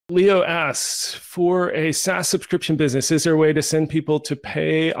Leo asks, for a SaaS subscription business, is there a way to send people to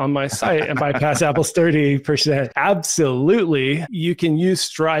pay on my site and bypass Apple's 30%? Absolutely. You can use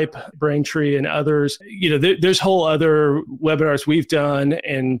Stripe, Braintree, and others. There's whole other webinars we've done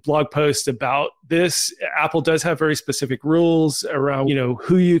and blog posts about this. Apple does have very specific rules around,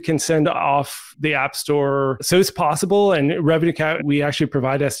 who you can send off the App Store. So it's possible. And RevenueCat, we actually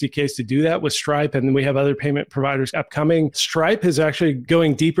provide SDKs to do that with Stripe. And we have other payment providers upcoming. Stripe is actually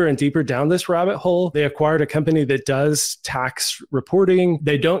going deeper and deeper down this rabbit hole. They acquired a company that does tax reporting.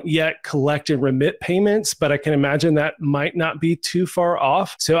 They don't yet collect and remit payments, but I can imagine that might not be too far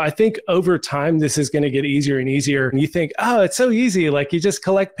off. So I think over time, this is going to get easier and easier. And you think, oh, it's so easy. Like you just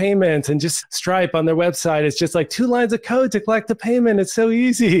collect payments and just Stripe on their website. It's just like 2 lines of code to collect the payment. It's so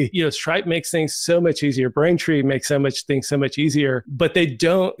easy. Stripe makes things so much easier. Braintree makes things so much easier, but they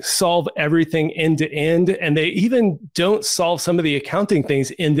don't solve everything end to end. And they even don't solve some of the accounting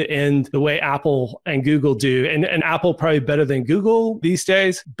things end to end the way Apple and Google do. And Apple probably better than Google these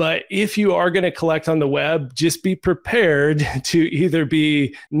days. But if you are going to collect on the web, just be prepared to either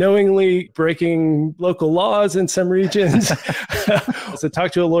be knowingly breaking local laws in some regions. So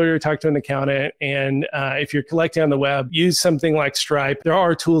talk to a lawyer, talk to an accountant. And if you're collecting on the web, use something like Stripe. There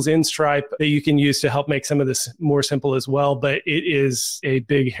are tools in Stripe that you can use to help make some of this more simple as well, but it is a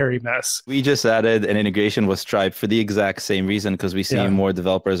big, hairy mess. We just added an integration with Stripe for the exact same reason, because we see more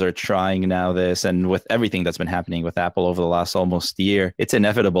developers are trying now this. And with everything that's been happening with Apple over the last almost year, it's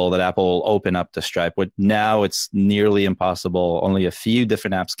inevitable that Apple will open up to Stripe. But now it's nearly impossible. Only a few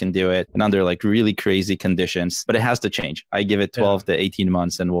different apps can do it and under like really crazy conditions, but it has to change. I give it 12 to 18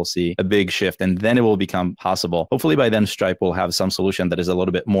 months and we'll see a big shift, and then it will become possible. Hopefully by then Stripe will have some solution that is a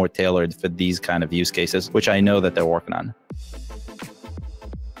little bit more tailored for these kind of use cases, which I know that they're working on.